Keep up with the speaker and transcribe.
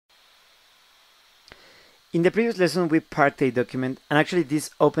In the previous lesson, we parked a document, and actually this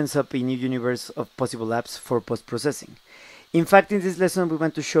opens up a new universe of possible apps for post-processing. In fact, in this lesson, we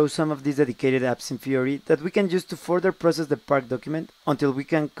want to show some of these dedicated apps in Fiori that we can use to further process the parked document until we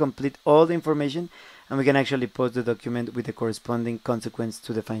can complete all the information, and we can actually post the document with the corresponding consequence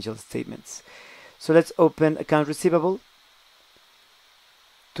to the financial statements. So let's open account receivable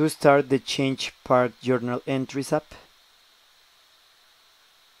to start the change parked journal entries app.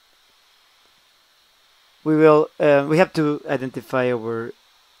 We have to identify our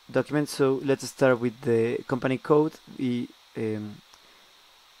document, so let's start with the company code we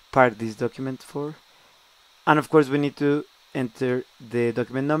park this document for, and of course we need to enter the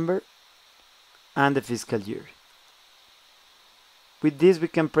document number and the fiscal year. With this we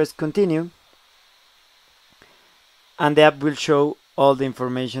can press continue, and the app will show all the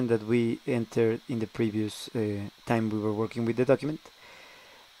information that we entered in the previous time we were working with the document.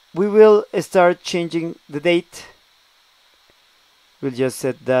 We will start changing the date. We'll just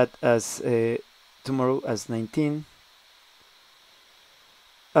set that as tomorrow as 19.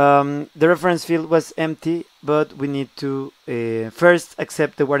 The reference field was empty, but we need to first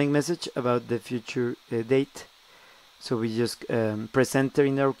accept the warning message about the future date. So we just press enter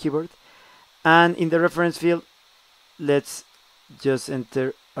in our keyboard. And in the reference field, let's just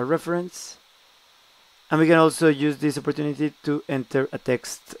enter a reference. And we can also use this opportunity to enter a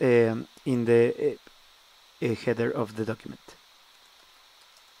text in the header of the document.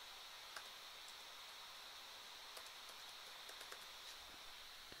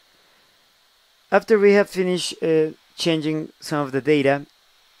 After we have finished changing some of the data,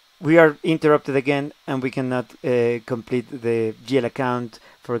 we are interrupted again and we cannot complete the GL account,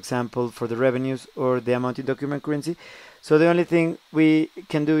 for example, for the revenues or the amount in document currency. So the only thing we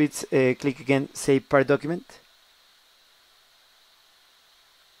can do is click again, Save Part Document.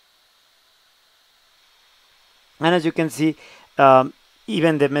 And as you can see,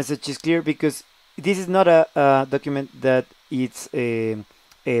 even the message is clear because this is not a document that it's a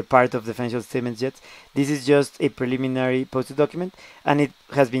part of the financial statements yet. This is just a preliminary posted document, and it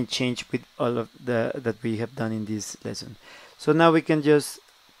has been changed with all of that we have done in this lesson. So now we can just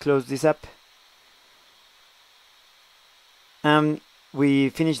close this up. We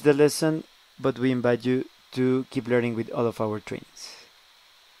finished the lesson, but we invite you to keep learning with all of our trainings.